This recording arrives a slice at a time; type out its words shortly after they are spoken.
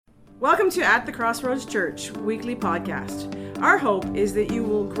Welcome to At the Crossroads Church weekly podcast. Our hope is that you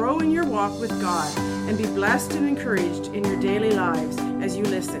will grow in your walk with God and be blessed and encouraged in your daily lives as you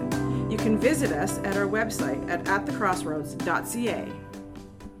listen. You can visit us at our website at atthecrossroads.ca.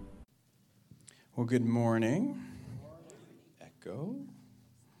 Well, good morning. Echo.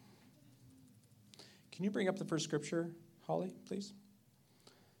 Can you bring up the first scripture, Holly, please?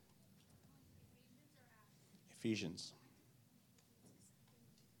 Ephesians.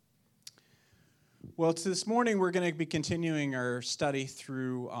 Well, this morning we're going to be continuing our study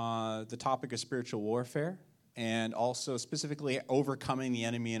through the topic of spiritual warfare and also specifically overcoming the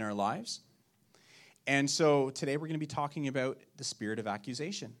enemy in our lives. And so today we're going to be talking about the spirit of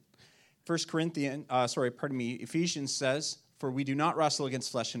accusation. Ephesians says, "For we do not wrestle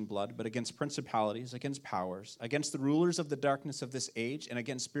against flesh and blood, but against principalities, against powers, against the rulers of the darkness of this age, and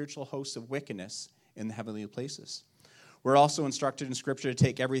against spiritual hosts of wickedness in the heavenly places." We're also instructed in Scripture to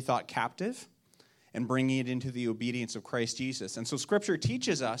take every thought captive and bringing it into the obedience of Christ Jesus. And so Scripture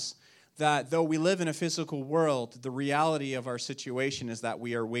teaches us that though we live in a physical world, the reality of our situation is that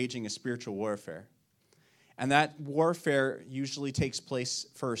we are waging a spiritual warfare. And that warfare usually takes place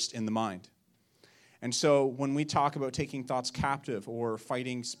first in the mind. And so when we talk about taking thoughts captive or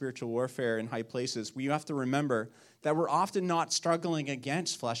fighting spiritual warfare in high places, we have to remember that we're often not struggling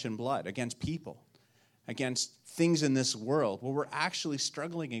against flesh and blood, against people, against things in this world. What we're actually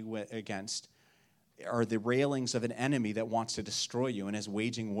struggling against are the railings of an enemy that wants to destroy you and is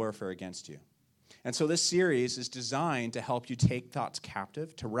waging warfare against you. And so this series is designed to help you take thoughts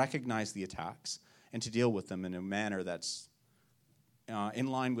captive, to recognize the attacks, and to deal with them in a manner that's in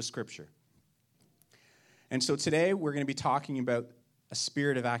line with Scripture. And so today we're going to be talking about a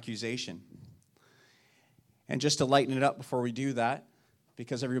spirit of accusation. And just to lighten it up before we do that,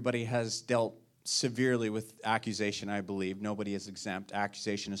 because everybody has dealt severely with accusation, I believe. Nobody is exempt.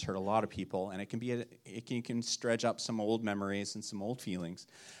 Accusation has hurt a lot of people, and it can dredge up some old memories and some old feelings.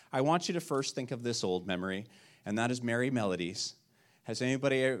 I want you to first think of this old memory, and that is Merry Melodies. Has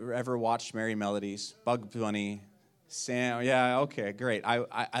anybody ever watched Merry Melodies? Bugs Bunny, Sam? Yeah, okay, great.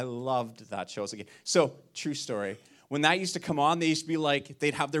 I loved that show as a kid. So, true story. When that used to come on, they used to be like,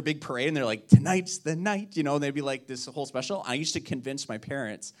 they'd have their big parade, and they're like, tonight's the night, and they'd be like this whole special. I used to convince my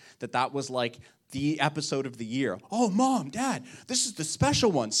parents that was like the episode of the year. Oh, Mom, Dad, this is the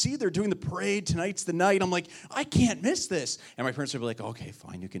special one. See, they're doing the parade, tonight's the night. I'm like, I can't miss this. And my parents would be like, okay,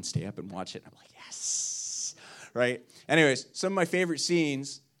 fine, you can stay up and watch it. And I'm like, yes, right? Anyways, some of my favorite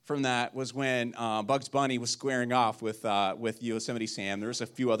scenes from that was when Bugs Bunny was squaring off with Yosemite Sam. There's a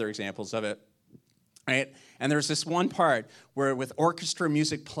few other examples of it. Right? And there's this one part where with orchestra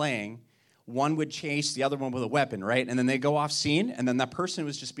music playing, one would chase the other one with a weapon, right? And then they go off scene, and then that person who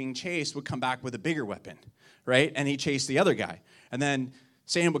was just being chased would come back with a bigger weapon, right? And he'd chase the other guy. And then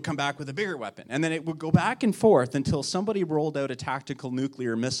Sam would come back with a bigger weapon. And then it would go back and forth until somebody rolled out a tactical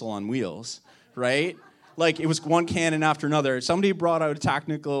nuclear missile on wheels, right? Like it was one cannon after another. Somebody brought out a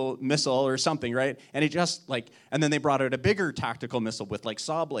tactical missile or something, right? And it just and then they brought out a bigger tactical missile with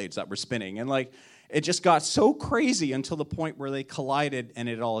saw blades that were spinning. And it just got so crazy until the point where they collided and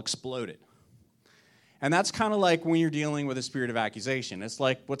it all exploded. And that's kind of like when you're dealing with a spirit of accusation. It's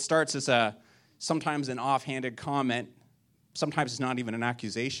like what starts as sometimes an offhanded comment, sometimes it's not even an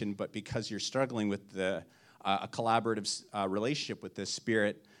accusation, but because you're struggling with a collaborative relationship with this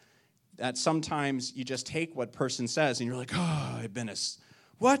spirit, that sometimes you just take what person says and you're like, oh, I've been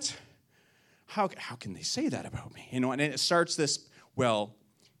what? How can they say that about me? And it starts this,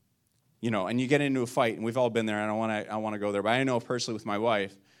 and you get into a fight, and we've all been there. I don't want to go there, but I know personally with my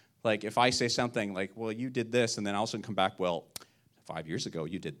wife, if I say something well, you did this, and then I'll also come back, 5 years ago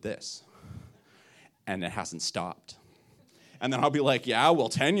you did this, and it hasn't stopped. And then I'll be like,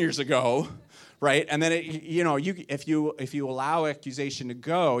 10 years ago, right? And then if you allow accusation to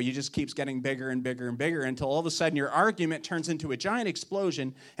go, you just keeps getting bigger and bigger and bigger until all of a sudden your argument turns into a giant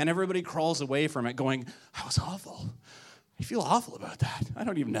explosion, and everybody crawls away from it, going, "That was awful. I feel awful about that. I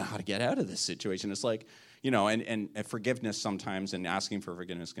don't even know how to get out of this situation." It's and forgiveness sometimes and asking for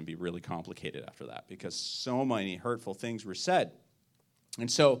forgiveness can be really complicated after that because so many hurtful things were said. And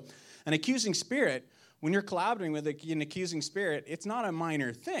so an accusing spirit, when you're collaborating with an accusing spirit, it's not a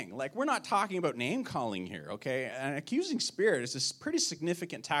minor thing. We're not talking about name calling here, okay? An accusing spirit is a pretty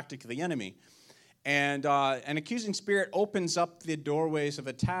significant tactic of the enemy. And an accusing spirit opens up the doorways of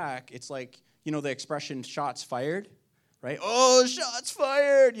attack. It's the expression shots fired. Right? Oh, shots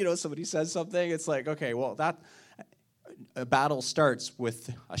fired! Somebody says something. It's okay, a battle starts with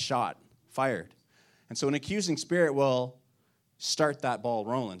a shot fired. And so an accusing spirit will start that ball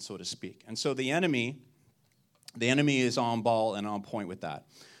rolling, so to speak. And so the enemy is on ball and on point with that.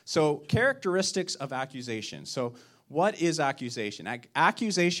 So characteristics of accusation. So what is accusation?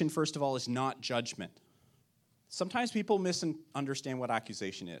 Accusation, first of all, is not judgment. Sometimes people misunderstand what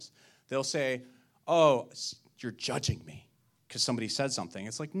accusation is. They'll say, oh, you're judging me because somebody said something.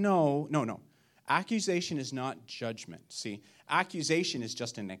 It's like, no. Accusation is not judgment. See, accusation is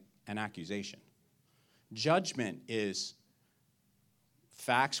just an accusation. Judgment is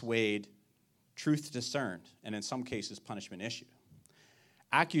facts weighed, truth discerned, and in some cases, punishment issued.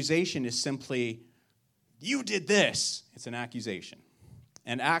 Accusation is simply, you did this. It's an accusation.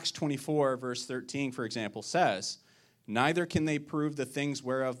 And Acts 24, verse 13, for example, says, neither can they prove the things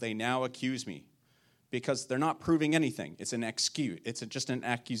whereof they now accuse me, because they're not proving anything. It's an excuse. It's just an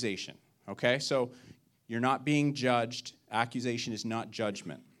accusation. Okay? So you're not being judged. Accusation is not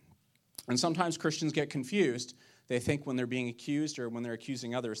judgment. And sometimes Christians get confused. They think when they're being accused or when they're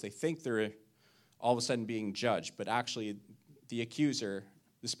accusing others, they think they're all of a sudden being judged. But actually, the accuser,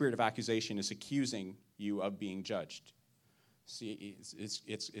 the spirit of accusation, is accusing you of being judged. See,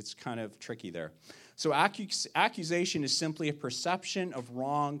 it's kind of tricky there. So accusation is simply a perception of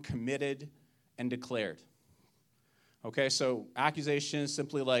wrong committed and declared. Okay, so accusation is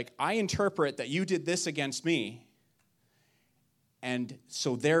simply like, I interpret that you did this against me, and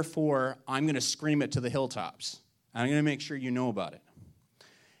so therefore I'm going to scream it to the hilltops. I'm going to make sure you know about it.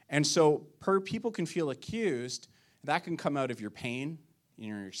 And so people can feel accused. That can come out of your pain, in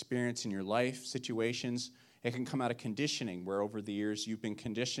your experience in your life, situations. It can come out of conditioning, where over the years you've been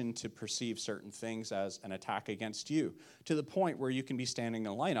conditioned to perceive certain things as an attack against you, to the point where you can be standing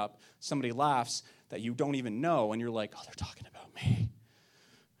in a lineup, somebody laughs that you don't even know, and you're like, oh, they're talking about me.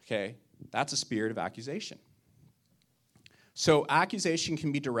 Okay, that's a spirit of accusation. So accusation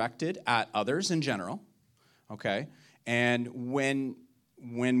can be directed at others in general, okay? And when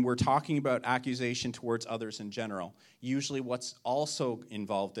we're talking about accusation towards others in general, usually what's also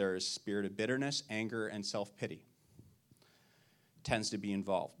involved there is spirit of bitterness, anger, and self-pity tends to be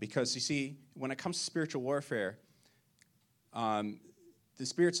involved. Because, you see, when it comes to spiritual warfare, the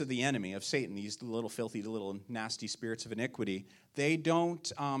spirits of the enemy, of Satan, these little filthy, little nasty spirits of iniquity, they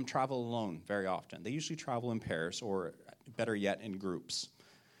don't travel alone very often. They usually travel in pairs, or better yet, in groups.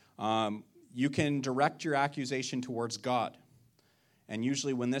 You can direct your accusation towards God. And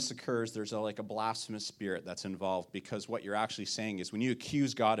usually when this occurs, there's a blasphemous spirit that's involved, because what you're actually saying is when you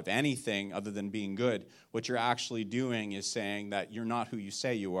accuse God of anything other than being good, what you're actually doing is saying that you're not who you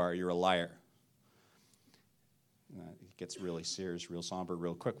say you are, you're a liar. It gets really serious, real somber,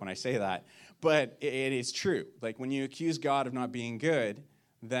 real quick when I say that. But it is true. Like when you accuse God of not being good,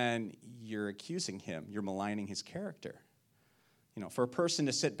 then you're accusing him. You're maligning his character. You know, for a person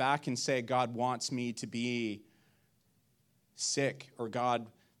to sit back and say, God wants me to be sick, or God,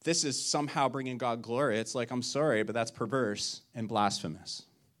 this is somehow bringing God glory, it's like, I'm sorry, but that's perverse and blasphemous,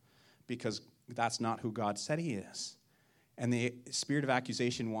 because that's not who God said he is. And the spirit of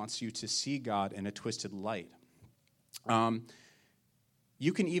accusation wants you to see God in a twisted light.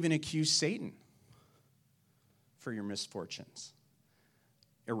 You can even accuse Satan for your misfortunes,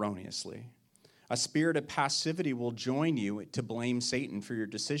 erroneously. A spirit of passivity will join you to blame Satan for your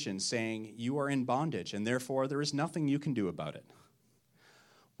decisions, saying you are in bondage, and therefore there is nothing you can do about it.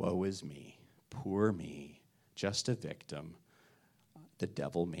 Woe is me, poor me, just a victim. The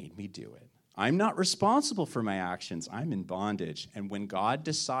devil made me do it. I'm not responsible for my actions. I'm in bondage, and when God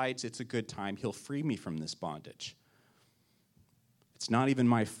decides it's a good time, he'll free me from this bondage. It's not even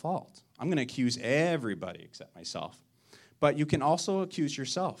my fault. I'm going to accuse everybody except myself. But you can also accuse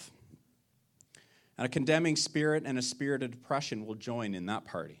yourself. And a condemning spirit and a spirit of depression will join in that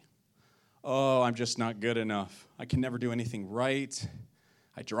party. Oh, I'm just not good enough. I can never do anything right.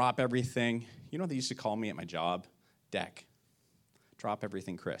 I drop everything. You know what they used to call me at my job? Deck. Drop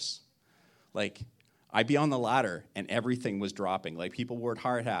everything, Chris. Like, I'd be on the ladder and everything was dropping. Like, people wore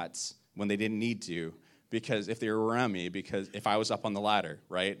hard hats when they didn't need to, because if they were around me, because if I was up on the ladder,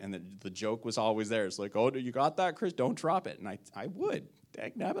 right? And the joke was always there. It's like, oh, you got that, Chris? Don't drop it. And I would.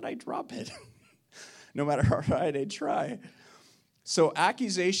 Dagnabbit, I'd drop it. No matter how hard I'd try. So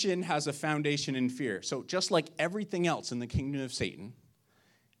accusation has a foundation in fear. So just like everything else in the kingdom of Satan,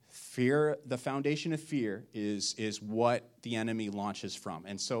 fear, the foundation of fear is what the enemy launches from.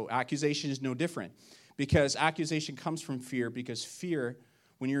 And so accusation is no different, because accusation comes from fear, because fear,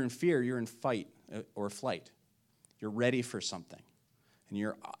 when you're in fear, you're in fight or flight. You're ready for something.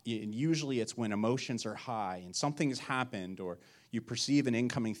 And usually it's when emotions are high and something has happened, or you perceive an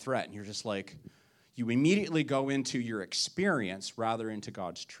incoming threat and you're just like, you immediately go into your experience rather into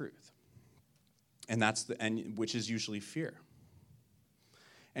God's truth. And which is usually fear.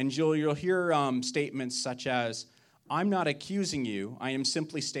 And you'll hear statements such as, I'm not accusing you. I am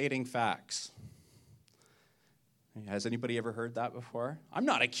simply stating facts. Has anybody ever heard that before? I'm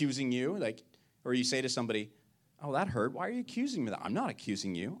not accusing you. Or you say to somebody, oh, that hurt. Why are you accusing me of that? I'm not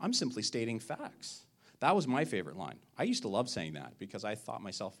accusing you. I'm simply stating facts. That was my favorite line. I used to love saying that because I thought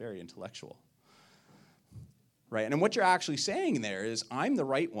myself very intellectual. Right? And what you're actually saying there is, I'm the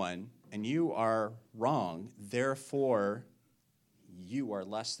right one and you are wrong. Therefore, you are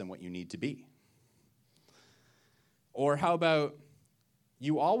less than what you need to be. Or how about,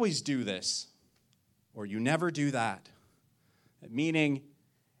 you always do this, or you never do that. Meaning,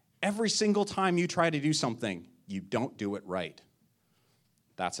 every single time you try to do something, you don't do it right.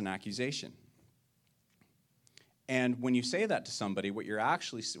 That's an accusation. And when you say that to somebody,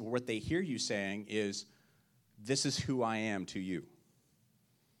 what they hear you saying is, this is who I am to you.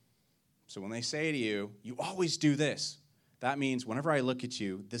 So when they say to you, you always do this, that means whenever I look at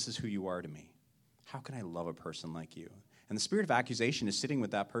you, this is who you are to me. How can I love a person like you? And the spirit of accusation is sitting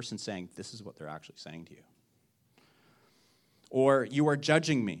with that person saying, this is what they're actually saying to you. Or, you are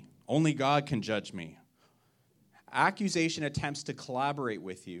judging me. Only God can judge me. Accusation attempts to collaborate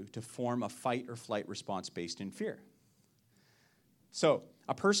with you to form a fight or flight response based in fear. So,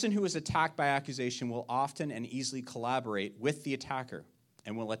 a person who is attacked by accusation will often and easily collaborate with the attacker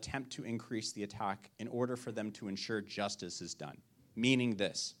and will attempt to increase the attack in order for them to ensure justice is done. Meaning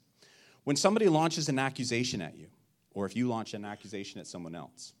this: when somebody launches an accusation at you, or if you launch an accusation at someone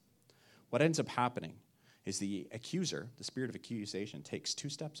else, what ends up happening is the accuser, the spirit of accusation, takes 2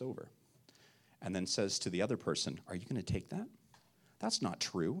 steps over and then says to the other person, are you going to take that? That's not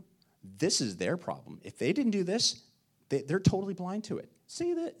true. This is their problem. If they didn't do this, they're totally blind to it.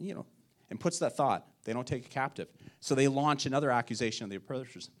 See that, and puts that thought. They don't take it captive. So they launch another accusation of the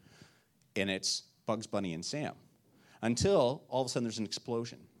oppressors, and it's Bugs Bunny and Sam, until all of a sudden there's an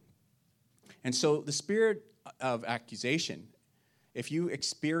explosion. And so the spirit of accusation, if you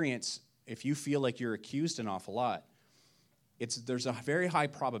feel like you're accused an awful lot, there's a very high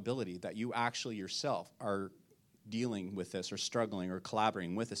probability that you actually yourself are dealing with this or struggling or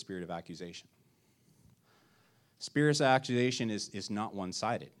collaborating with a spirit of accusation. Spirit of accusation is not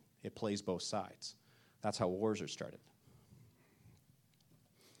one-sided. It plays both sides. That's how wars are started.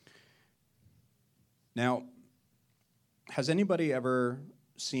 Now, has anybody ever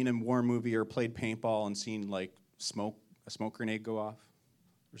seen a war movie or played paintball and seen a smoke grenade go off?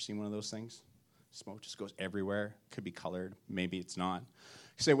 Ever seen one of those things? Smoke just goes everywhere. Could be colored. Maybe it's not.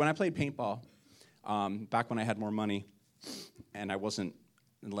 So when I played paintball, back when I had more money and I wasn't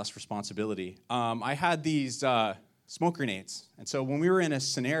less responsibility, I had these smoke grenades. And so when we were in a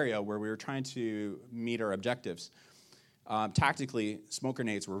scenario where we were trying to meet our objectives, tactically, smoke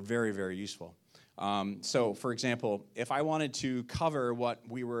grenades were very, very useful. So, for example, if I wanted to cover what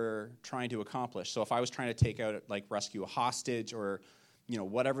we were trying to accomplish, so if I was trying to take out, rescue a hostage or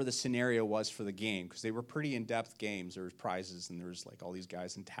whatever the scenario was for the game, because they were pretty in-depth games. There was prizes, and there was all these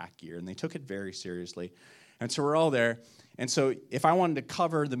guys in tack gear, and they took it very seriously. And so we're all there. And so if I wanted to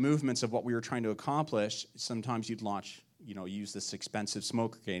cover the movements of what we were trying to accomplish, sometimes you'd use this expensive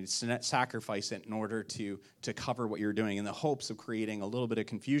smoke grenade, sacrifice it in order to cover what you're doing in the hopes of creating a little bit of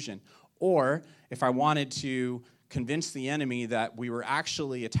confusion. Or if I wanted to convince the enemy that we were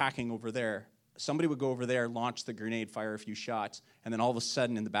actually attacking over there, somebody would go over there, launch the grenade, fire a few shots, and then all of a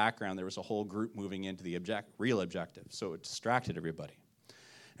sudden in the background there was a whole group moving into the real objective. So it distracted everybody.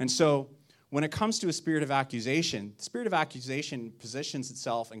 And so when it comes to a spirit of accusation, the spirit of accusation positions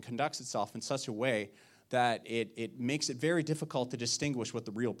itself and conducts itself in such a way that it makes it very difficult to distinguish what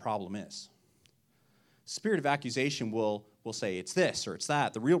the real problem is. Spirit of accusation will say it's this or it's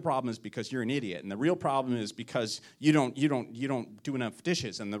that. The real problem is because you're an idiot, and the real problem is because you don't do enough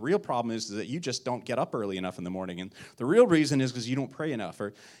dishes, and the real problem is that you just don't get up early enough in the morning, and the real reason is because you don't pray enough,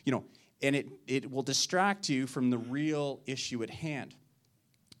 and it will distract you from the real issue at hand.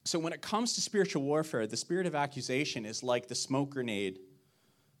 So when it comes to spiritual warfare, the spirit of accusation is like the smoke grenade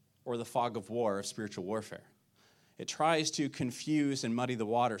or the fog of war of spiritual warfare. It tries to confuse and muddy the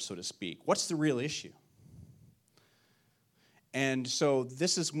water, so to speak. What's the real issue? And so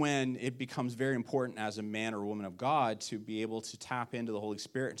this is when it becomes very important as a man or woman of God to be able to tap into the Holy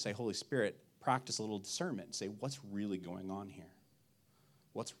Spirit and say, Holy Spirit, practice a little discernment and say, what's really going on here?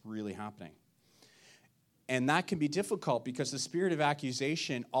 What's really happening? And that can be difficult because the spirit of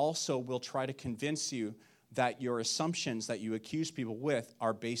accusation also will try to convince you that your assumptions that you accuse people with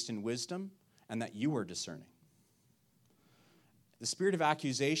are based in wisdom and that you are discerning. The spirit of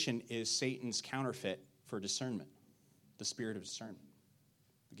accusation is Satan's counterfeit for discernment. The spirit of discernment,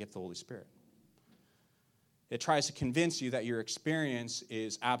 the gift of the Holy Spirit. It tries to convince you that your experience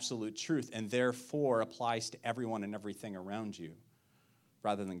is absolute truth and therefore applies to everyone and everything around you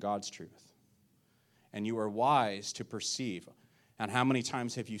rather than God's truth. And you are wise to perceive. And how many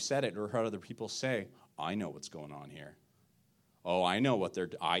times have you said it or heard other people say, I know what's going on here. Oh, I know what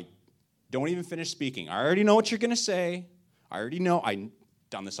I don't even finish speaking. I already know what you're going to say. I already know. I've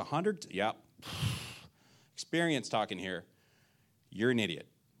done this 100. Yep. Experience talking here. You're an idiot.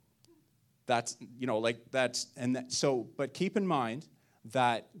 But keep in mind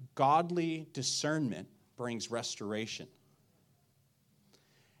that godly discernment brings restoration.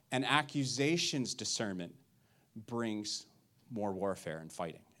 And accusations discernment brings more warfare and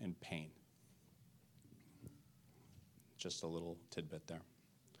fighting and pain. Just a little tidbit there.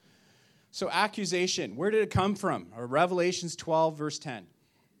 So accusation, where did it come from? Revelations 12, verse 10.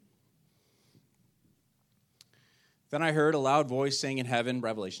 Then I heard a loud voice saying in heaven,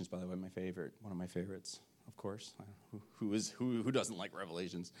 Revelations, by the way, one of my favorites, of course. Who doesn't like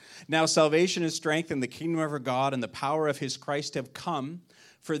Revelations? Now salvation and strength and the kingdom of our God and the power of his Christ have come,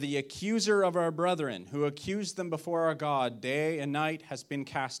 for the accuser of our brethren, who accused them before our God day and night, has been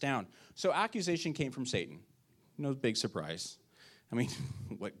cast down. So accusation came from Satan. No big surprise. I mean,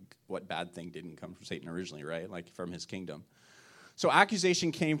 what bad thing didn't come from Satan originally, right? Like from his kingdom. So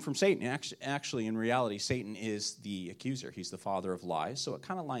accusation came from Satan. Actually, in reality, Satan is the accuser. He's the father of lies. So it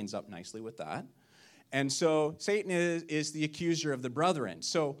kind of lines up nicely with that. And so Satan is the accuser of the brethren.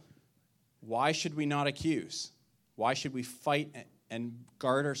 So why should we not accuse? Why should we fight and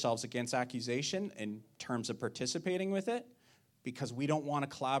guard ourselves against accusation in terms of participating with it? Because we don't want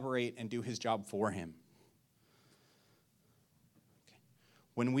to collaborate and do his job for him.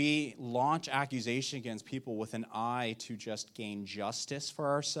 When we launch accusation against people with an eye to just gain justice for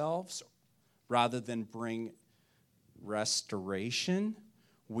ourselves rather than bring restoration,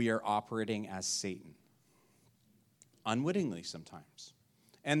 we are operating as Satan. Unwittingly sometimes.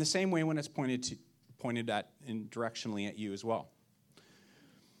 And the same way when it's pointed at and directionally at you as well.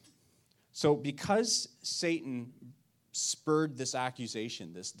 So because Satan spurred this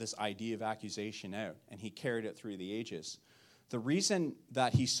accusation, this idea of accusation out, and he carried it through the ages, the reason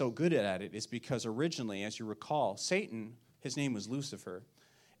that he's so good at it is because originally, as you recall, Satan, his name was Lucifer,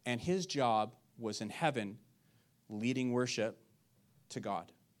 and his job was in heaven leading worship to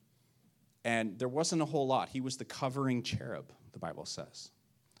God. And there wasn't a whole lot. He was the covering cherub, the Bible says,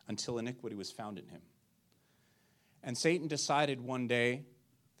 until iniquity was found in him. And Satan decided one day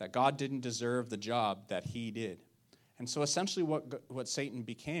that God didn't deserve the job that he did. And so essentially what Satan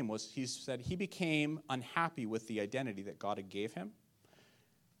became was he became unhappy with the identity that God had gave him.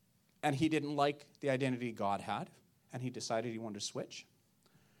 And he didn't like the identity God had. And he decided he wanted to switch.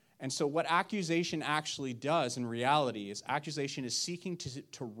 And so what accusation actually does in reality is accusation is seeking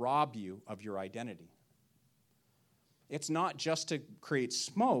to rob you of your identity. It's not just to create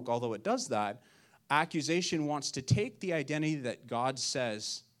smoke, although it does that. Accusation wants to take the identity that God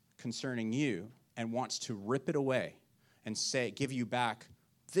says concerning you and wants to rip it away and give you back,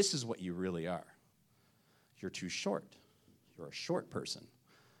 this is what you really are. You're too short. You're a short person.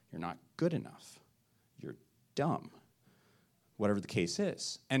 You're not good enough. You're dumb. Whatever the case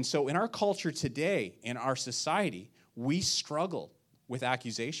is. And so in our culture today, in our society, we struggle with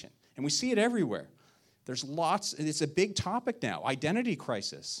accusation. And we see it everywhere. There's lots, and it's a big topic now, identity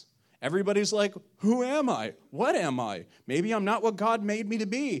crisis. Everybody's like, who am I? What am I? Maybe I'm not what God made me to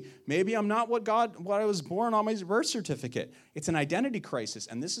be. Maybe I'm not what I was born on my birth certificate. It's an identity crisis,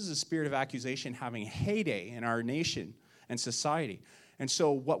 and this is a spirit of accusation having a heyday in our nation and society. And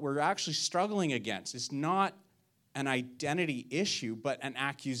so what we're actually struggling against is not an identity issue, but an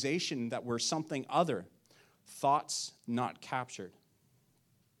accusation that we're something other. Thoughts not captured.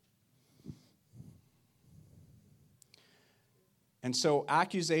 And so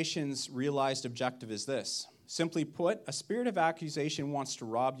accusation's realized objective is this. Simply put, a spirit of accusation wants to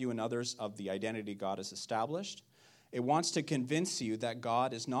rob you and others of the identity God has established. It wants to convince you that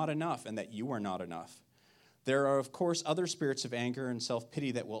God is not enough and that you are not enough. There are, of course, other spirits of anger and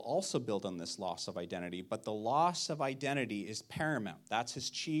self-pity that will also build on this loss of identity, but the loss of identity is paramount. That's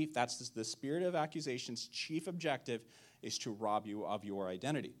the spirit of accusation's chief objective is to rob you of your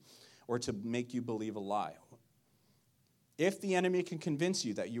identity or to make you believe a lie. If the enemy can convince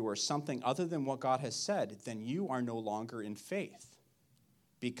you that you are something other than what God has said, then you are no longer in faith.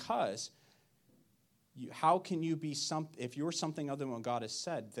 Because how can you be if you're something other than what God has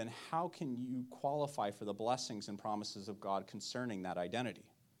said, then how can you qualify for the blessings and promises of God concerning that identity?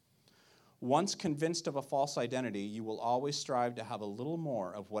 Once convinced of a false identity, you will always strive to have a little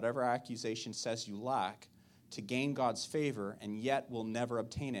more of whatever accusation says you lack to gain God's favor and yet will never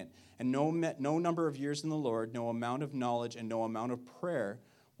obtain it. And no number of years in the Lord, no amount of knowledge, and no amount of prayer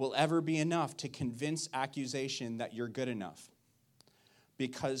will ever be enough to convince accusation that you're good enough.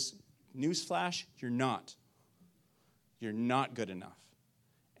 Because, newsflash, you're not. You're not good enough.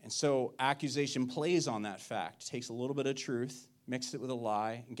 And so accusation plays on that fact, takes a little bit of truth, mixes it with a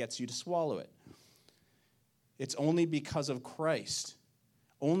lie, and gets you to swallow it. It's only because of Christ.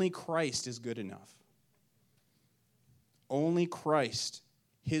 Only Christ is good enough. Only Christ,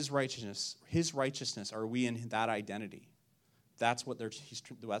 his righteousness, are we in that identity. That's what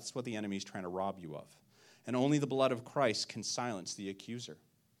the enemy is trying to rob you of. And only the blood of Christ can silence the accuser.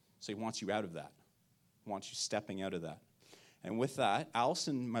 So he wants you out of that. He wants you stepping out of that. And with that,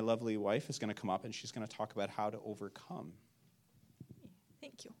 Allison, my lovely wife, is going to come up and she's going to talk about how to overcome.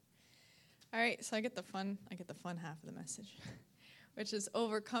 Thank you. All right, so I get the fun half of the message, which is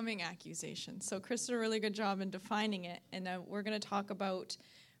overcoming accusation. So Chris did a really good job in defining it, and we're going to talk about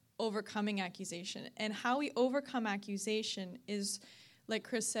overcoming accusation. And how we overcome accusation is, like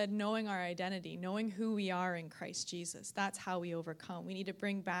Chris said, knowing our identity, knowing who we are in Christ Jesus. That's how we overcome. We need to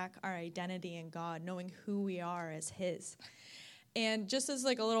bring back our identity in God, knowing who we are as his. And just as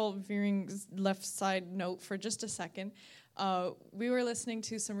like a little veering left side note for just a second, we were listening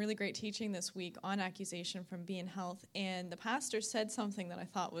to some really great teaching this week on accusation from Be in Health, and the pastor said something that I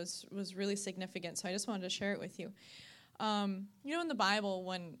thought was really significant, so I just wanted to share it with you. In the Bible,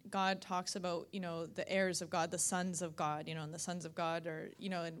 when God talks about, the heirs of God, the sons of God, and the sons of God are,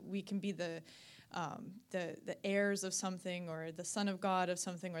 and we can be the heirs of something, or the son of God of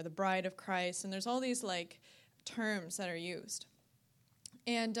something, or the bride of Christ, and there's all these, terms that are used.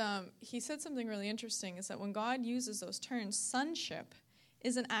 And he said something really interesting, is that when God uses those terms, sonship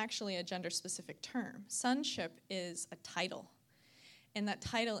isn't actually a gender-specific term. Sonship is a title, and that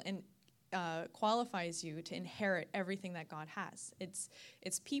title qualifies you to inherit everything that God has.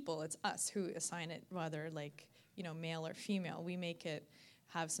 It's people, it's us who assign it, whether male or female. We make it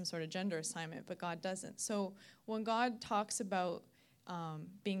have some sort of gender assignment, but God doesn't. So when God talks about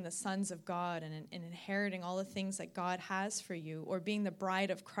being the sons of God and inheriting all the things that God has for you, or being the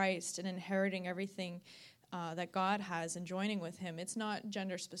bride of Christ and inheriting everything that God has and joining with him, it's not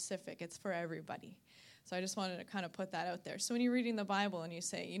gender specific, it's for everybody. So I just wanted to kind of put that out there. So when you're reading the Bible and you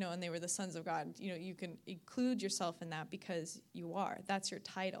say, and they were the sons of God, you can include yourself in that because you are. That's your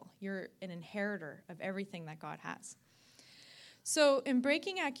title. You're an inheritor of everything that God has. So in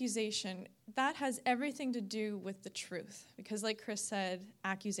breaking accusation, that has everything to do with the truth. Because like Chris said,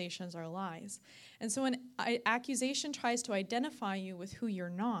 accusations are lies. And so when accusation tries to identify you with who you're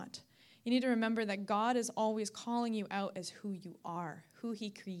not, you need to remember that God is always calling you out as who you are, who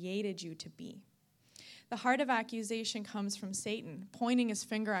he created you to be. The heart of accusation comes from Satan, pointing his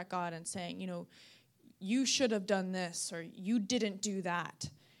finger at God and saying, you should have done this, or you didn't do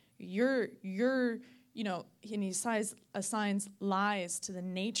that. You're and he assigns lies to the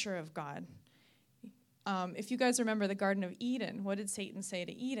nature of God. If you guys remember the Garden of Eden, what did Satan say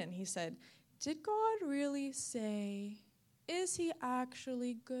to Eden? He said, did God really say, is he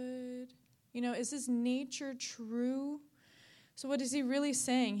actually good? Is his nature true? So what is he really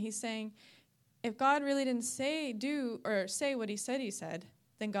saying? He's saying, if God really didn't say what he said,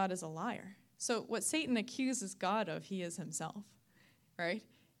 then God is a liar. So what Satan accuses God of, he is himself, right?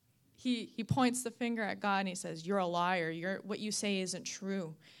 He points the finger at God and he says, you're a liar. What you say isn't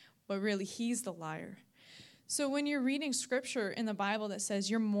true. But really, he's the liar. So when you're reading scripture in the Bible that says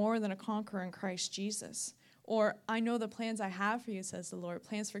you're more than a conqueror in Christ Jesus, or I know the plans I have for you, says the Lord,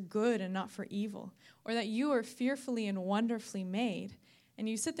 plans for good and not for evil, or that you are fearfully and wonderfully made, and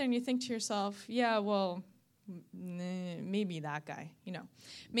you sit there and you think to yourself, yeah, well, maybe that guy,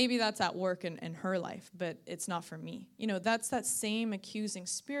 maybe that's at work in her life, but it's not for me. That's that same accusing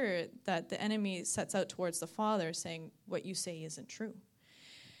spirit that the enemy sets out towards the Father, saying what you say isn't true.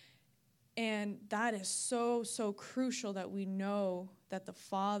 And that is so, so crucial that we know that the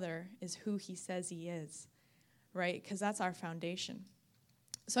Father is who he says he is, right? Because that's our foundation.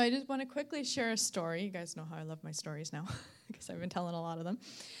 So I just want to quickly share a story. You guys know how I love my stories now, because I've been telling a lot of them.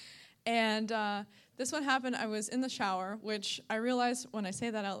 And this one happened, I was in the shower, which I realized when I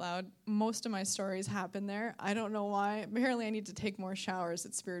say that out loud, most of my stories happen there. I don't know why. Apparently I need to take more showers.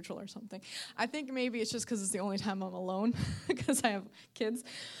 It's spiritual or something. I think maybe it's just because it's the only time I'm alone, because I have kids.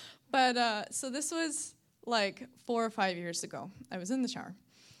 But so this was 4 or 5 years ago. I was in the shower,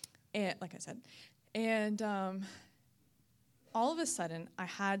 and like I said, and all of a sudden I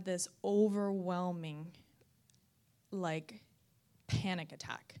had this overwhelming panic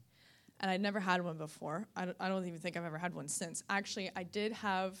attack. And I'd never had one before. I don't even think I've ever had one since. Actually, I did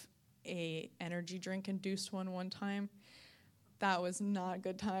have a energy drink induced one time. That was not a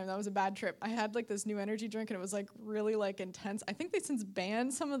good time. That was a bad trip. I had like this new energy drink and it was like really like intense. I think they since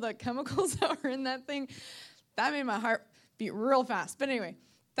banned some of the chemicals that were in that thing. That made my heart beat real fast. But anyway,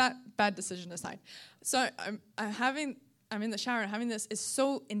 that bad decision aside. So I'm in the shower and having this is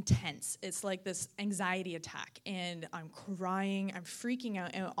so intense. It's like this anxiety attack and I'm crying, I'm freaking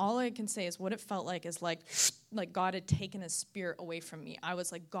out. And all I can say is what it felt like is like God had taken his spirit away from me. I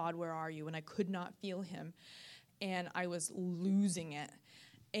was like, God, where are you? And I could not feel him. And I was losing it.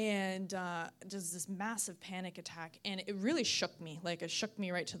 And just this massive panic attack. And it really shook me. Like, it shook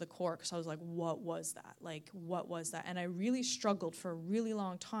me right to the core because I was like, what was that? Like, what was that? And I really struggled for a really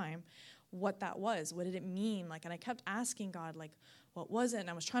long time what that was. What did it mean? Like, and I kept asking God, like, what was it? And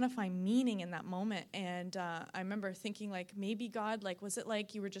I was trying to find meaning in that moment. And I remember thinking, like, maybe God, like, was it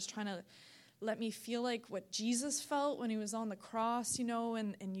like you were just trying to let me feel like what Jesus felt when he was on the cross, you know,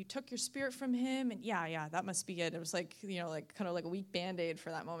 and you took your spirit from him. And yeah, that must be it. It was like, you know, like kind of like a weak Band-Aid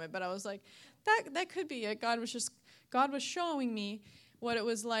for that moment. But I was like, that could be it. God was showing me what it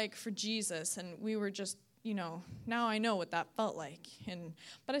was like for Jesus. And we were just, you know, now I know what that felt like.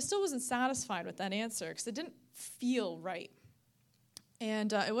 But I still wasn't satisfied with that answer because it didn't feel right.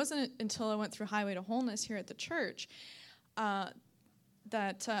 And it wasn't until I went through Highway to Wholeness here at the church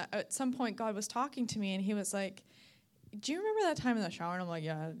that at some point God was talking to me and he was like, do you remember that time in the shower? And I'm like,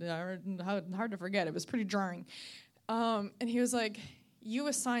 yeah, hard to forget. It was pretty jarring. And he was like, you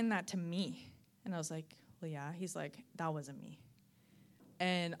assigned that to me. And I was like, well, yeah. He's like, that wasn't me.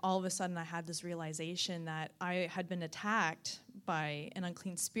 And all of a sudden I had this realization that I had been attacked by an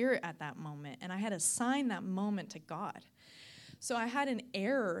unclean spirit at that moment. And I had assigned that moment to God. So I had an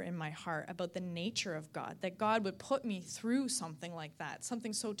error in my heart about the nature of God, that God would put me through something like that,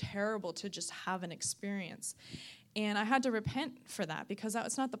 something so terrible to just have an experience. And I had to repent for that because that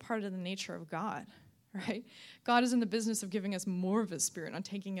was not the part of the nature of God, right? God is in the business of giving us more of his spirit, not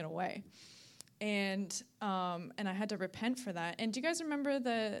taking it away. And I had to repent for that. And do you guys remember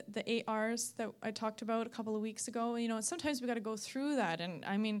the 8 R's that I talked about a couple of weeks ago? You know, sometimes we got to go through that. And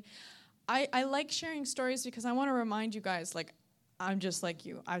I mean, I like sharing stories because I want to remind you guys, like, I'm just like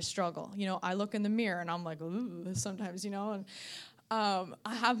you. I struggle. You know, I look in the mirror and I'm like, ooh, sometimes, you know, and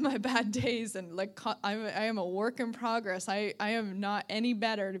I have my bad days and like I am a work in progress. I am not any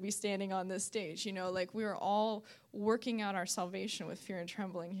better to be standing on this stage. You know, like we are all working out our salvation with fear and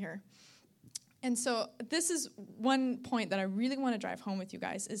trembling here. And so this is one point that I really want to drive home with you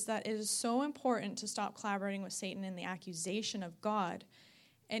guys is that it is so important to stop collaborating with Satan in the accusation of God.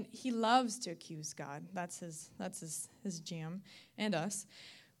 And he loves to accuse God. That's his jam, and us,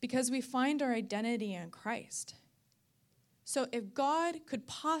 because we find our identity in Christ. So if God could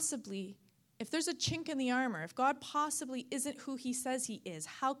possibly, if there's a chink in the armor, if God possibly isn't who he says he is,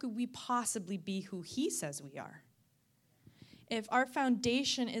 how could we possibly be who he says we are? If our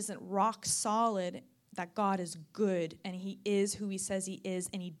foundation isn't rock solid, that God is good and he is who he says he is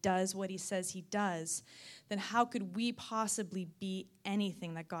and he does what he says he does, then how could we possibly be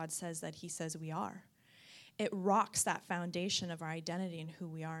anything that God says that he says we are? It rocks that foundation of our identity and who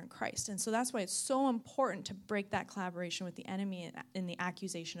we are in Christ. And so that's why it's so important to break that collaboration with the enemy in the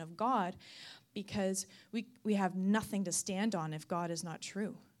accusation of God, because we have nothing to stand on if God is not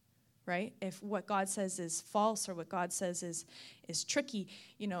true. Right? If what God says is false or what God says is tricky,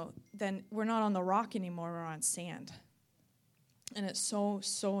 you know, then we're not on the rock anymore, we're on sand. And it's so,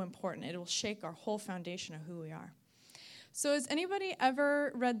 so important. It will shake our whole foundation of who we are. So has anybody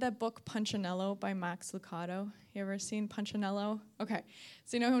ever read that book, Punchinello, by Max Lucado? You ever seen Punchinello? Okay.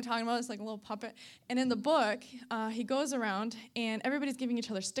 So you know who I'm talking about? It's like a little puppet. And in the book, he goes around and everybody's giving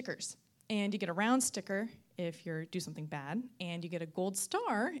each other stickers. And you get a round sticker if you do something bad, and you get a gold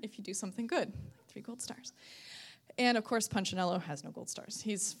star if you do something good. 3 gold stars. And of course, Punchinello has no gold stars.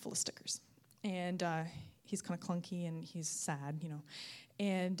 He's full of stickers. And he's kind of clunky and he's sad, you know.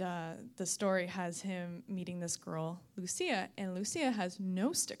 And the story has him meeting this girl, Lucia, and Lucia has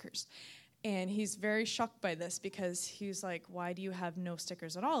no stickers. And he's very shocked by this because he's like, why do you have no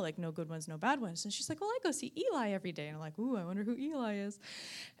stickers at all? Like, no good ones, no bad ones. And she's like, well, I go see Eli every day. And I'm like, ooh, I wonder who Eli is.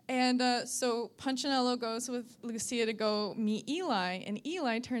 And so Punchinello goes with Lucia to go meet Eli. And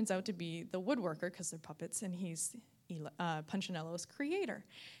Eli turns out to be the woodworker because they're puppets. And he's Punchinello's creator.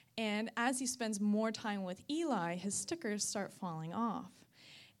 And as he spends more time with Eli, his stickers start falling off.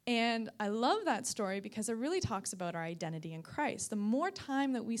 And I love that story because it really talks about our identity in Christ. The more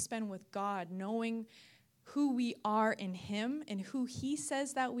time that we spend with God, knowing who we are in him and who he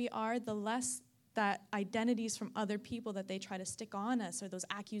says that we are, the less that identities from other people that they try to stick on us or those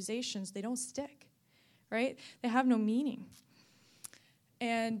accusations, they don't stick, right? They have no meaning.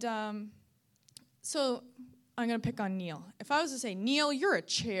 And so I'm going to pick on Neil. If I was to say, Neil, you're a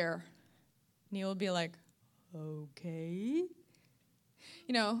chair, Neil would be like, okay.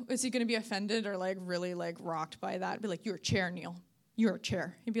 You know, is he going to be offended or like really like rocked by that? Be like, you're a chair, Neil. You're a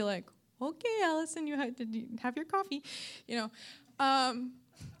chair. He'd be like, okay, Allison, did you have your coffee? You know,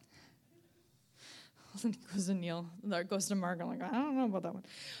 then goes to Neil, or goes to Mark. I'm like, I don't know about that one.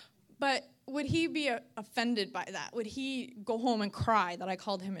 But would he be offended by that? Would he go home and cry that I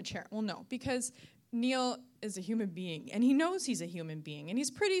called him a chair? Well, no, because Neil is a human being, and he knows he's a human being, and he's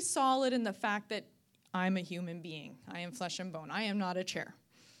pretty solid in the fact that I'm a human being. I am flesh and bone. I am not a chair.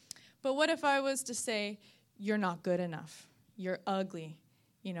 But what if I was to say, you're not good enough. You're ugly.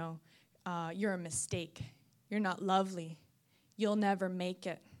 You know, you're a mistake. You're not lovely. You'll never make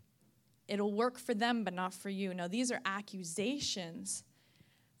it. It'll work for them, but not for you. Now, these are accusations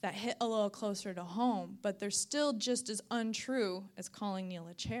that hit a little closer to home, but they're still just as untrue as calling Neil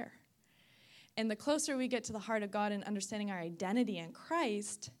a chair. And the closer we get to the heart of God and understanding our identity in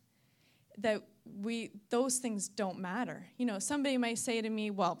Christ, that those things don't matter. You know, somebody might say to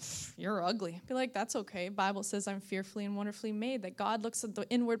me, well, you're ugly. I'd be like, that's okay. Bible says I'm fearfully and wonderfully made, that God looks at the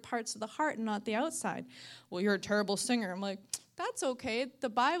inward parts of the heart and not the outside. Well, you're a terrible singer. I'm like, that's okay. The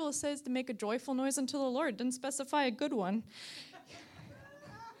Bible says to make a joyful noise unto the Lord. It didn't specify a good one.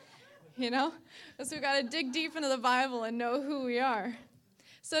 You know? So we got to dig deep into the Bible and know who we are.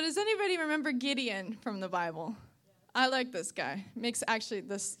 So does anybody remember Gideon from the Bible? I like this guy.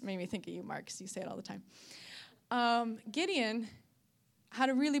 This made me think of you, Mark, because you say it all the time. Gideon had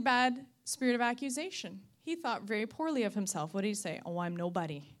a really bad spirit of accusation. He thought very poorly of himself. What did he say? Oh, I'm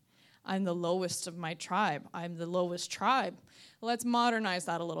nobody. I'm the lowest of my tribe. I'm the lowest tribe. Let's modernize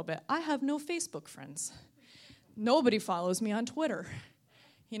that a little bit. I have no Facebook friends. Nobody follows me on Twitter.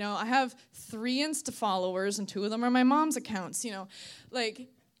 You know, I have 3 Insta followers, and 2 of them are my mom's accounts. You know, like,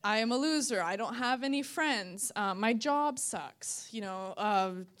 I am a loser. I don't have any friends. My job sucks. You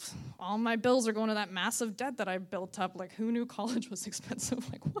know, all my bills are going to that massive debt that I built up. Like, who knew college was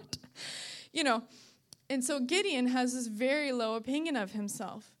expensive? Like, what? You know, and so Gideon has this very low opinion of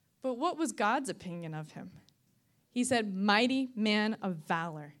himself. But what was God's opinion of him? He said, mighty man of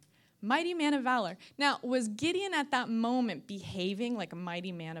valor. Mighty man of valor. Now, was Gideon at that moment behaving like a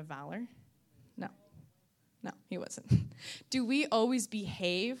mighty man of valor? No, he wasn't. Do we always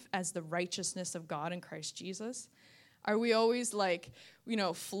behave as the righteousness of God in Christ Jesus? Are we always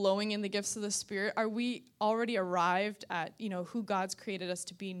flowing in the gifts of the Spirit? Are we already arrived at, who God's created us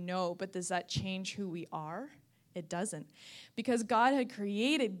to be? No, but does that change who we are? It doesn't. Because God had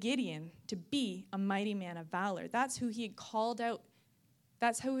created Gideon to be a mighty man of valor. That's who he had called out.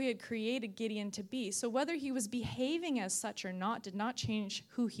 That's who he had created Gideon to be. So whether he was behaving as such or not did not change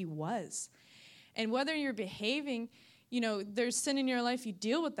who he was. And whether you're behaving, there's sin in your life, you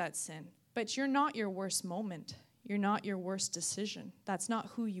deal with that sin. But you're not your worst moment. You're not your worst decision. That's not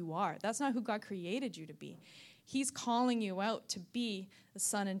who you are. That's not who God created you to be. He's calling you out to be the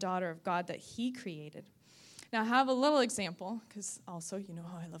son and daughter of God that he created. Now, I have a little example, because also, you know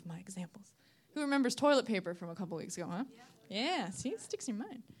how I love my examples. Who remembers toilet paper from a couple weeks ago, huh? Yeah, see, it sticks in your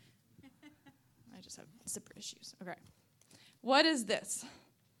mind. I just have zipper issues. Okay. What is this?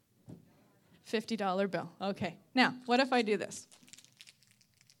 $50 bill. Okay. Now, what if I do this?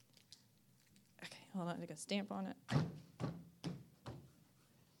 Okay, hold on. I got a stamp on it. I'm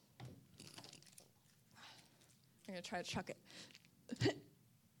going to try to chuck it.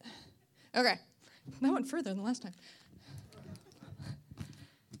 Okay. That went further than last time.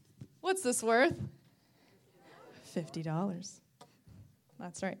 What's this worth? $50.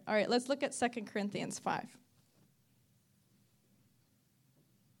 That's right. All right, let's look at 2 Corinthians 5.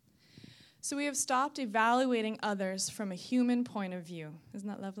 So we have stopped evaluating others from a human point of view. Isn't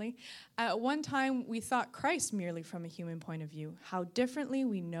that lovely? At one time, we thought Christ merely from a human point of view. How differently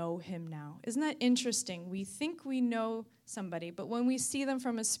we know him now. Isn't that interesting? We think we know somebody, but when we see them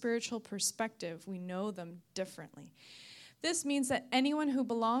from a spiritual perspective, we know them differently. This means that anyone who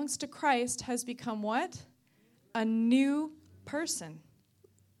belongs to Christ has become what? A new person.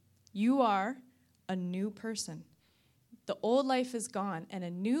 You are a new person. The old life is gone, and a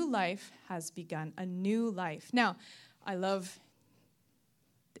new life has begun, a new life. Now, I love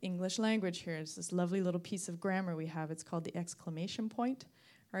the English language here. It's this lovely little piece of grammar we have. It's called the exclamation point,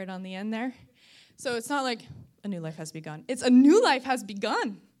 right on the end there. So it's not like a new life has begun. It's a new life has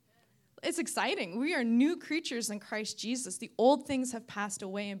begun. It's exciting. We are new creatures in Christ Jesus. The old things have passed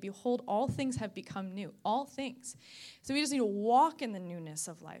away, and behold, all things have become new. All things. So we just need to walk in the newness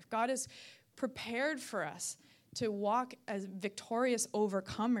of life. God has prepared for us to walk as victorious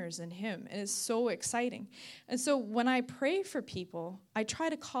overcomers in him. And it's so exciting. And so when I pray for people, I try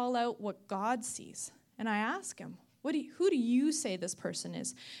to call out what God sees. And I ask him, who do you say this person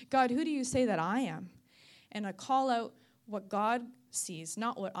is? God, who do you say that I am? And I call out what God sees,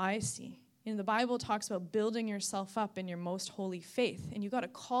 not what I see. The Bible talks about building yourself up in your most holy faith. And you got to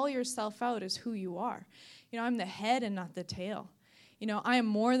call yourself out as who you are. I'm the head and not the tail. I am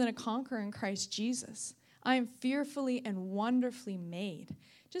more than a conqueror in Christ Jesus. I am fearfully and wonderfully made.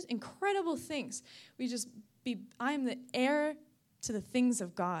 Just incredible things. I am the heir to the things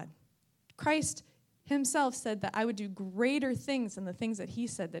of God. Christ himself said that I would do greater things than the things that he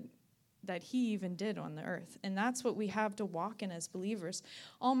said that he even did on the earth. And that's what we have to walk in as believers.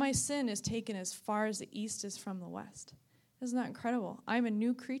 All my sin is taken as far as the east is from the west. Isn't that incredible? I'm a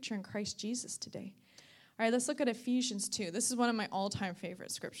new creature in Christ Jesus today. All right, let's look at Ephesians 2. This is one of my all-time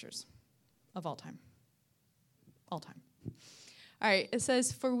favorite scriptures of all time. All time. All right, it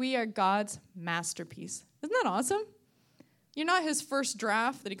says, for we are God's masterpiece. Isn't that awesome? You're not his first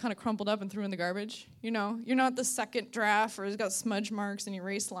draft that he kind of crumpled up and threw in the garbage. You're not the second draft or he's got smudge marks and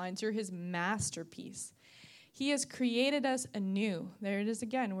erased lines. You're his masterpiece. He has created us anew. There it is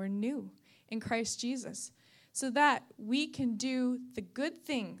again. We're new in Christ Jesus, so that we can do the good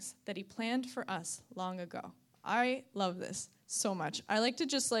things that he planned for us long ago. I love this so much. I like to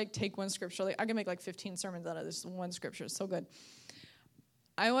just take one scripture. I can make 15 sermons out of this one scripture. It's so good.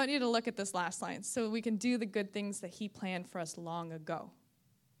 I want you to look at this last line. So we can do the good things that he planned for us long ago.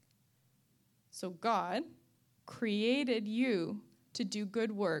 So God created you to do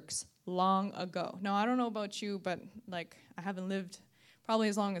good works long ago. Now, I don't know about you, but I haven't lived probably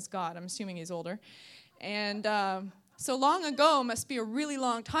as long as God. I'm assuming he's older. And so long ago must be a really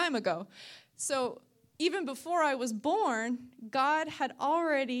long time ago. So even before I was born, God had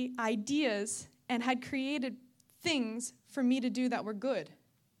already ideas and had created things for me to do that were good.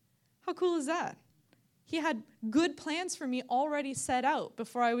 How cool is that? He had good plans for me already set out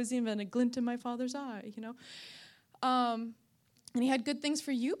before I was even a glint in my Father's eye, And he had good things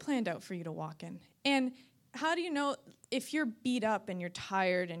for you planned out for you to walk in. And how do you know if you're beat up and you're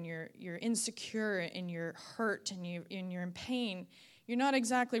tired and you're insecure and you're hurt and you're in pain, you're not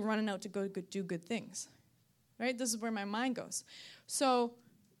exactly running out to go do good things, right? This is where my mind goes. So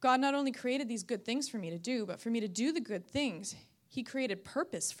God not only created these good things for me to do, but for me to do the good things, he created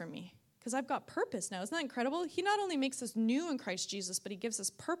purpose for me because I've got purpose now. Isn't that incredible? He not only makes us new in Christ Jesus, but he gives us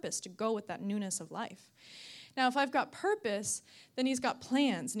purpose to go with that newness of life. Now, if I've got purpose, then he's got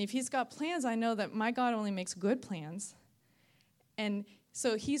plans. And if he's got plans, I know that my God only makes good plans. And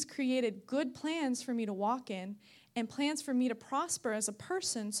so he's created good plans for me to walk in and plans for me to prosper as a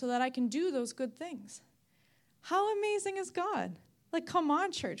person so that I can do those good things. How amazing is God? Come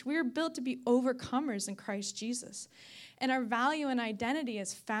on, church. We are built to be overcomers in Christ Jesus. And our value and identity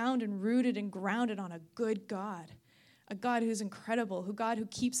is found and rooted and grounded on a good God. A God who's incredible, a God who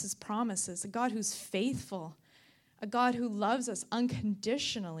keeps his promises, a God who's faithful, a God who loves us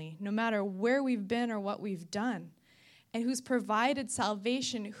unconditionally, no matter where we've been or what we've done, and who's provided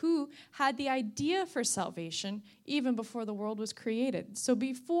salvation, who had the idea for salvation even before the world was created. So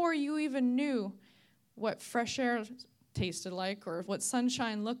before you even knew what fresh air tasted like or what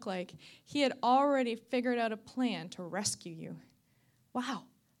sunshine looked like, he had already figured out a plan to rescue you. Wow.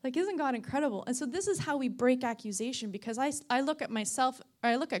 Isn't God incredible? And so this is how we break accusation, because I look at myself, or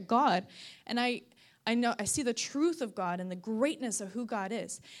I look at God, and I know I see the truth of God and the greatness of who God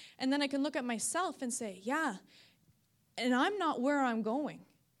is. And then I can look at myself and say, yeah, and I'm not where I'm going.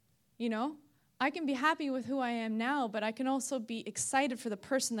 I can be happy with who I am now, but I can also be excited for the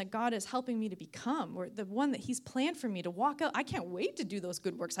person that God is helping me to become, or the one that he's planned for me to walk out. I can't wait to do those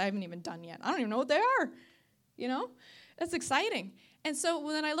good works I haven't even done yet. I don't even know what they are. That's exciting. And so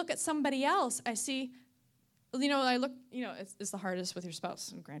when I look at somebody else, I see, it's the hardest with your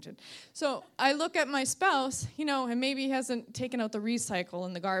spouse, granted. So I look at my spouse, and maybe he hasn't taken out the recycle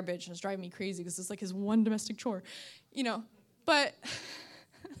and the garbage, and it's driving me crazy because it's his one domestic chore, but...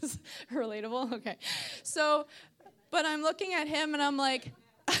 Relatable? Okay. So, but I'm looking at him and I'm like,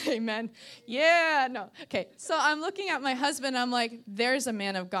 amen. Yeah, no. Okay. So I'm looking at my husband and I'm like, there's a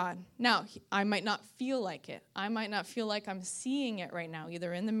man of God. Now, I might not feel like it. I might not feel like I'm seeing it right now,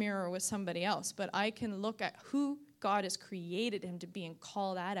 either in the mirror or with somebody else, but I can look at who God has created him to be and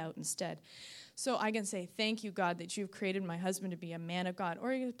call that out instead. So I can say, thank you, God, that you've created my husband to be a man of God.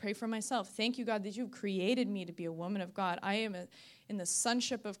 Or I can pray for myself. Thank you, God, that you've created me to be a woman of God. I am in the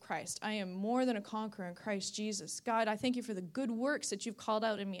sonship of Christ. I am more than a conqueror in Christ Jesus. God, I thank you for the good works that you've called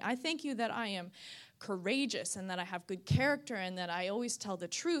out in me. I thank you that I am courageous and that I have good character and that I always tell the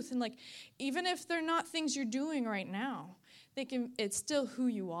truth. And like, even if they're not things you're doing right now, it's still who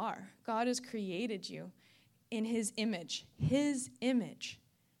you are. God has created you in his image.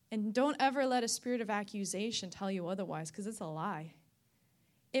 And don't ever let a spirit of accusation tell you otherwise, because it's a lie.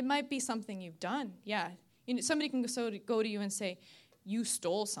 It might be something you've done. Yeah. Somebody can go to you and say, you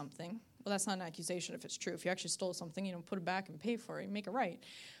stole something. Well, that's not an accusation if it's true. If you actually stole something, put it back and pay for it and make it right.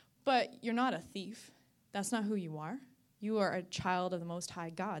 But you're not a thief. That's not who you are. You are a child of the Most High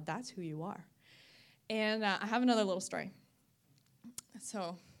God. That's who you are. And I have another little story.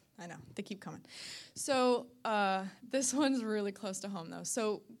 So, I know, they keep coming. So, this one's really close to home, though.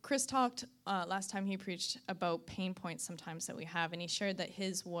 So, Chris talked last time he preached about pain points sometimes that we have, and he shared that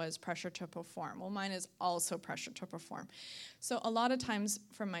his was pressure to perform. Well, mine is also pressure to perform. So, a lot of times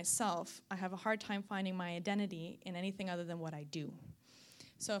for myself, I have a hard time finding my identity in anything other than what I do.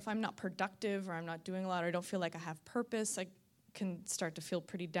 So, if I'm not productive or I'm not doing a lot or I don't feel like I have purpose, I can start to feel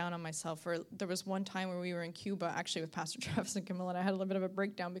pretty down on myself. Or there was one time where we were in Cuba, actually with Pastor Travis and Camilla, and I had a little bit of a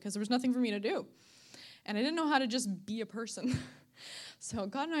breakdown because there was nothing for me to do. And I didn't know how to just be a person. So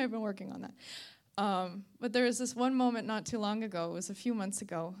God and I have been working on that. But there was this one moment not too long ago, it was a few months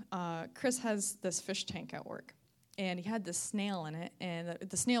ago, Chris has this fish tank at work. And he had this snail in it, and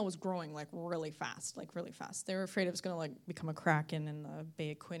the snail was growing really fast. They were afraid it was going to become a kraken in the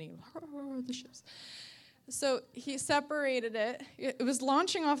Bay of Quinte. The ships. So he separated it. It was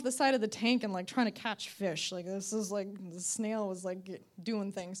launching off the side of the tank and trying to catch fish. The snail was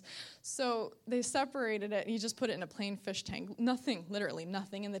doing things. So they separated it and he just put it in a plain fish tank. Nothing, literally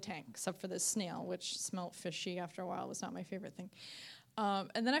nothing in the tank except for this snail, which smelled fishy after a while. It was not my favorite thing.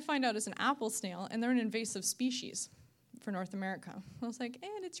 And then I find out it's an apple snail, and they're an invasive species for North America. I was like,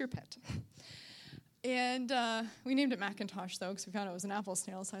 and it's your pet. And we named it Macintosh, though, because we found out it was an apple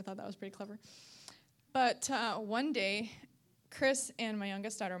snail, so I thought that was pretty clever. But one day, Chris and my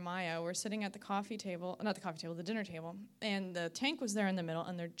youngest daughter, Maya, were sitting at the the dinner table, and the tank was there in the middle,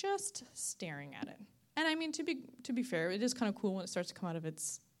 and they're just staring at it. And I mean, to be fair, it is kind of cool when it starts to come out of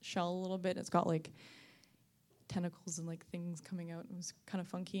its shell a little bit. It's got tentacles and things coming out. It was kind of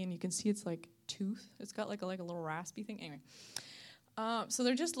funky, and you can see its tooth. It's got a little raspy thing. Anyway, so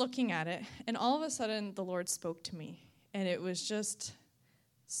they're just looking at it, and all of a sudden, the Lord spoke to me, and it was just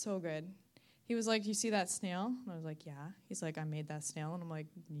so good. He was like, you see that snail? And I was like, yeah. He's like, I made that snail. And I'm like,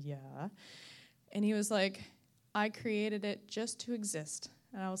 yeah. And he was like, I created it just to exist.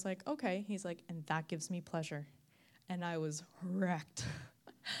 And I was like, okay. He's like, and that gives me pleasure. And I was wrecked.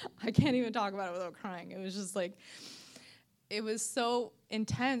 I can't even talk about it without crying. It was just it was so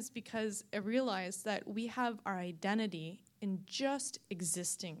intense because I realized that we have our identity in just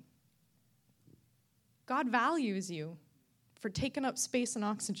existing. God values you for taking up space and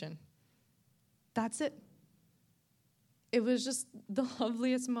oxygen. That's it. It was just the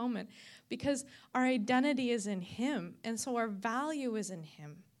loveliest moment because our identity is in him, and so our value is in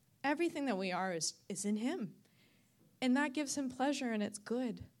him. Everything that we are is in him, and that gives him pleasure, and it's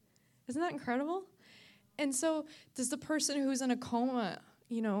good. Isn't that incredible? And so does the person who's in a coma,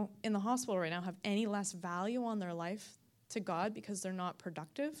 in the hospital right now have any less value on their life to God because they're not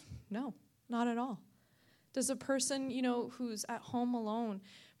productive? No, not at all. Does a person, who's at home alone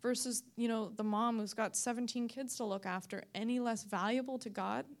versus, the mom who's got 17 kids to look after, any less valuable to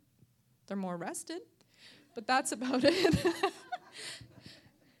God? They're more rested, but that's about it.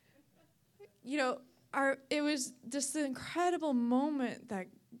 It was just an incredible moment that,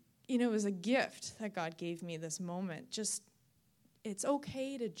 it was a gift that God gave me this moment. It's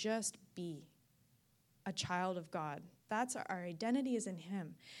okay to just be a child of God. That's our identity is in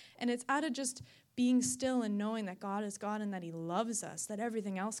him. And it's out of just being still and knowing that God is God and that he loves us, that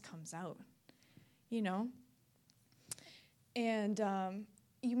everything else comes out, And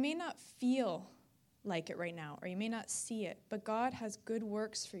you may not feel like it right now, or you may not see it, but God has good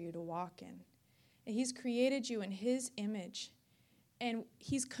works for you to walk in. And he's created you in his image, and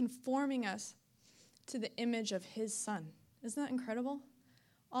he's conforming us to the image of his son. Isn't that incredible?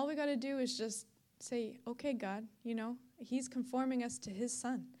 All we got to do is just say, okay, God, he's conforming us to his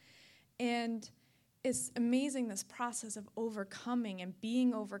son. And it's amazing, this process of overcoming and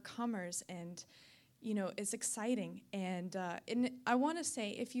being overcomers, and, it's exciting. And I want to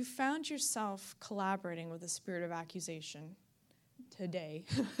say, if you found yourself collaborating with a spirit of accusation today,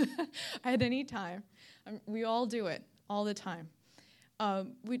 at any time, we all do it all the time.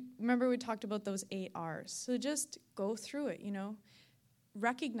 We talked about those 8 R's. So just go through it,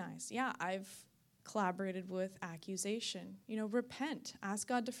 recognize, I've collaborated with accusation. Repent. Ask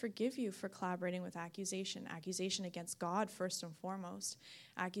God to forgive you for collaborating with accusation. Accusation against God, first and foremost.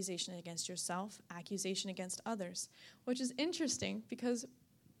 Accusation against yourself. Accusation against others. Which is interesting because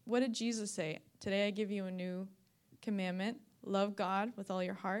what did Jesus say? Today I give you a new commandment. Love God with all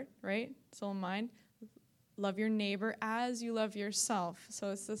your heart, right? Soul and mind. Love your neighbor as you love yourself. So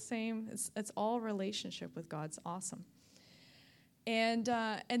it's the same. It's all relationship with God. It's awesome. And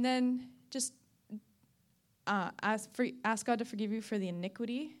then just ask God to forgive you for the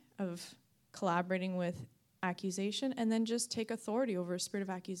iniquity of collaborating with accusation, and then just take authority over a spirit of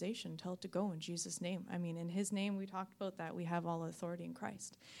accusation. Tell it to go in Jesus' name. I mean, in his name, we talked about that. We have all authority in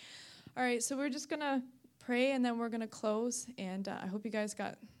Christ. All right, so we're just going to pray, and then we're going to close. And I hope you guys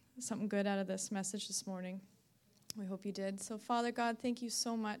got something good out of this message this morning. We hope you did. So, Father God, thank you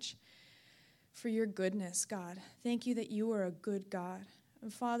so much for your goodness, God. Thank you that you are a good God.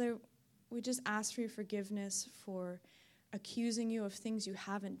 And Father, we just ask for your forgiveness for accusing you of things you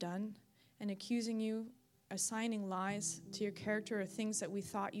haven't done, and accusing you, assigning lies to your character or things that we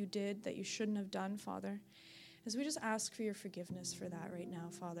thought you did that you shouldn't have done, Father. As we just ask for your forgiveness for that right now,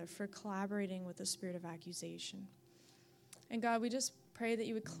 Father, for collaborating with the spirit of accusation. And God, we just pray that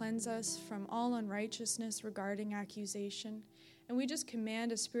you would cleanse us from all unrighteousness regarding accusation. And we just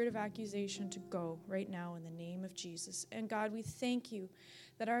command a spirit of accusation to go right now in the name of Jesus. And God, we thank you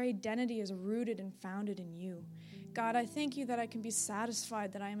that our identity is rooted and founded in you. God, I thank you that I can be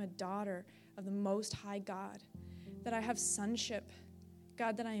satisfied that I am a daughter of the Most High God, that I have sonship.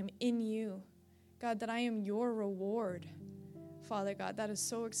 God, that I am in you. God, that I am your reward. Father God, that is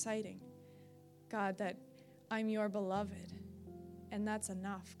so exciting. God, that I'm your beloved. And that's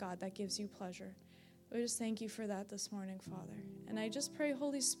enough, God. That gives you pleasure. We just thank you for that this morning, Father. And I just pray,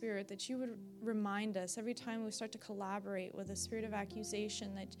 Holy Spirit, that you would remind us every time we start to collaborate with a spirit of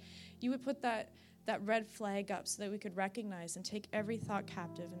accusation, that you would put that red flag up so that we could recognize and take every thought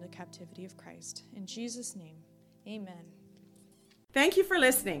captive in the captivity of Christ. In Jesus' name, amen. Thank you for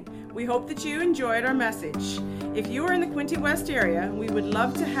listening. We hope that you enjoyed our message. If you are in the Quinte West area, we would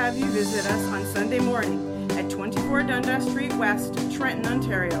love to have you visit us on Sunday morning at 24 Dundas Street West, Trenton,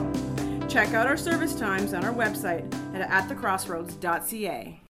 Ontario. Check out our service times on our website at atthecrossroads.ca.